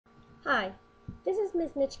Hi, this is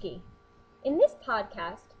Ms. Nitschke. In this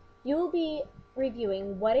podcast, you will be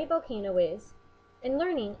reviewing what a volcano is and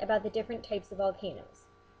learning about the different types of volcanoes.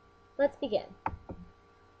 Let's begin.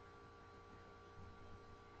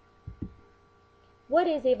 What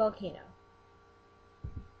is a volcano?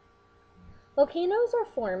 Volcanoes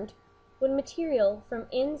are formed when material from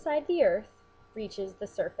inside the earth reaches the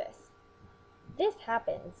surface. This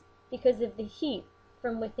happens because of the heat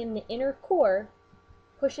from within the inner core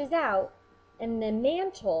pushes out, and the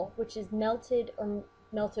mantle, which is melted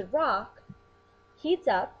rock, heats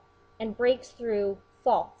up and breaks through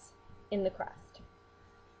faults in the crust.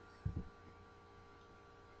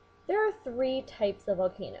 There are three types of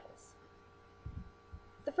volcanoes.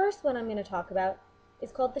 The first one I'm going to talk about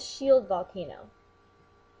is called the shield volcano.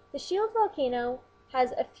 The shield volcano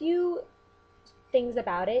has a few things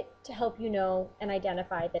about it to help you know and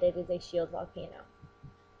identify that it is a shield volcano.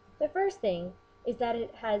 The first thing is that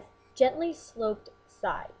it has gently sloped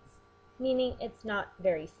sides, meaning it's not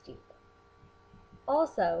very steep.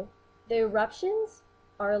 Also, the eruptions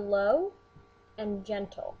are low and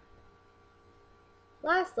gentle.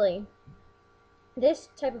 Lastly, this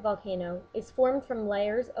type of volcano is formed from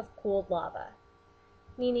layers of cooled lava,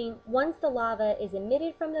 meaning once the lava is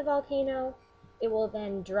emitted from the volcano, it will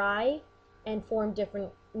then dry and form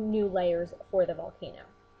different new layers for the volcano.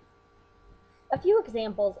 A few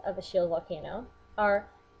examples of a shield volcano are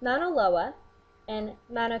Mauna Loa and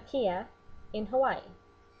Mauna Kea in Hawaii.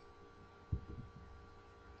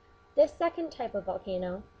 This second type of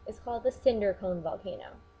volcano is called the cinder cone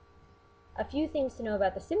volcano. A few things to know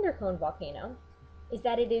about the cinder cone volcano is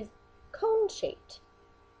that it is cone-shaped,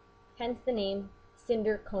 hence the name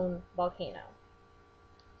cinder cone volcano.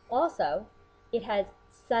 Also, it has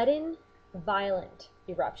sudden, violent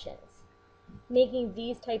eruptions, making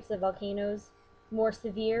these types of volcanoes more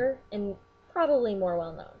severe and probably more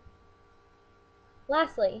well known.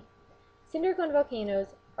 Lastly, cinder cone volcanoes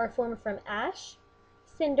are formed from ash,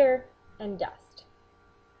 cinder, and dust.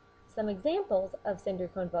 Some examples of cinder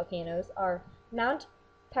cone volcanoes are Mount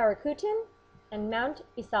Paracutin and Mount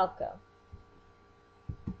Isalco.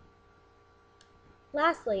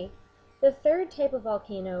 Lastly, the third type of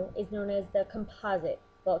volcano is known as the composite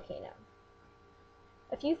volcano.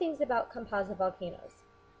 A few things about composite volcanoes.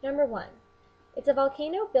 Number one, it's a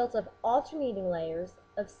volcano built of alternating layers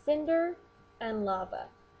of cinder and lava.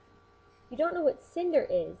 You don't know what cinder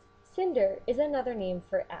is. Cinder is another name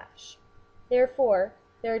for ash. Therefore,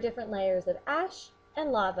 there are different layers of ash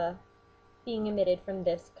and lava being emitted from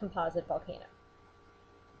this composite volcano.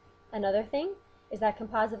 Another thing is that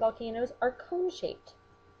composite volcanoes are cone-shaped,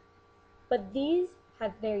 but these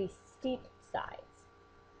have very steep sides,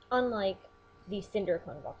 unlike the cinder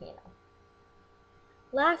cone volcano.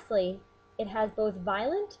 Lastly, it has both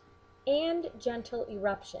violent and gentle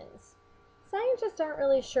eruptions. Scientists aren't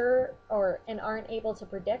really sure and aren't able to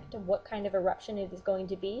predict what kind of eruption it is going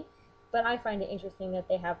to be, but I find it interesting that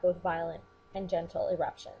they have both violent and gentle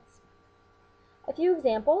eruptions. A few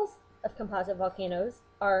examples of composite volcanoes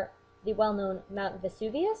are the well-known Mount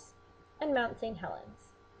Vesuvius and Mount St. Helens.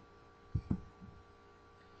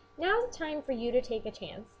 Now is the time for you to take a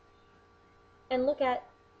chance and look at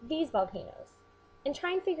these volcanoes and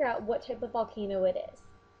try and figure out what type of volcano it is.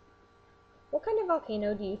 What kind of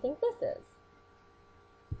volcano do you think this is?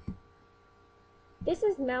 This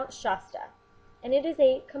is Mount Shasta, and it is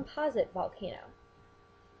a composite volcano.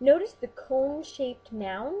 Notice the cone-shaped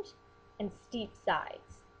mound and steep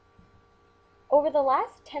sides. Over the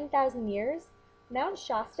last 10,000 years, Mount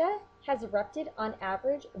Shasta has erupted on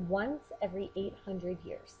average once every 800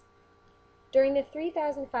 years. During the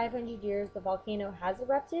 3,500 years the volcano has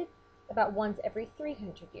erupted, about once every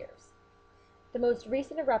 300 years. The most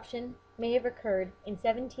recent eruption may have occurred in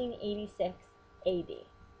 1786 AD.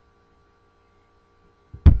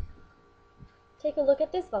 Take a look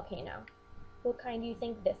at this volcano. What kind do you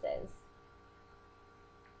think this is?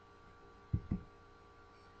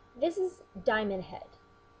 This is Diamond Head,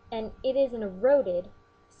 and it is an eroded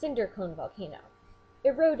cinder cone volcano.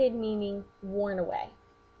 Eroded meaning worn away.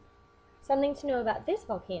 Something to know about this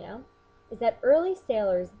volcano is that early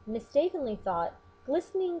sailors mistakenly thought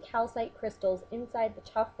glistening calcite crystals inside the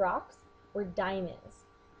tough rocks were diamonds,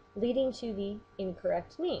 leading to the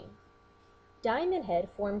incorrect name. Diamond Head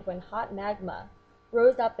formed when hot magma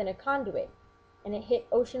rose up in a conduit and it hit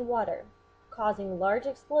ocean water, causing large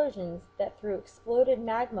explosions that threw exploded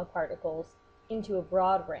magma particles into a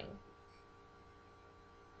broad ring.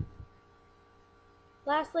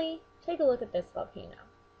 Lastly, take a look at this volcano.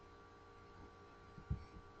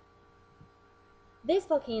 This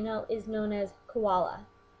volcano is known as Koala,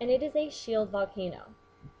 and it is a shield volcano.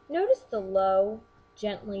 Notice the low,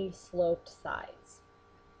 gently sloped sides.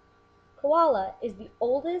 Kohala is the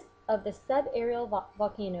oldest of the subaerial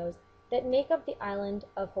volcanoes that make up the island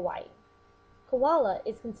of Hawaii. Kohala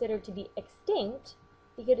is considered to be extinct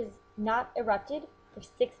because it has not erupted for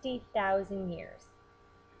 60,000 years.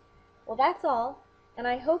 Well, that's all, and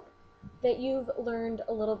I hope that you've learned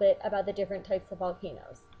a little bit about the different types of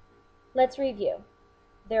volcanoes. Let's review.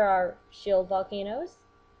 There are shield volcanoes,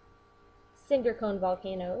 cinder cone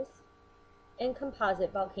volcanoes, and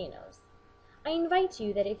composite volcanoes. I invite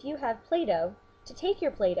you that if you have Play-Doh, to take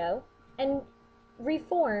your Play-Doh and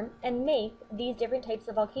reform and make these different types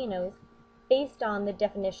of volcanoes based on the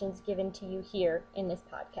definitions given to you here in this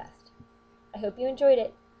podcast. I hope you enjoyed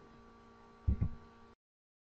it.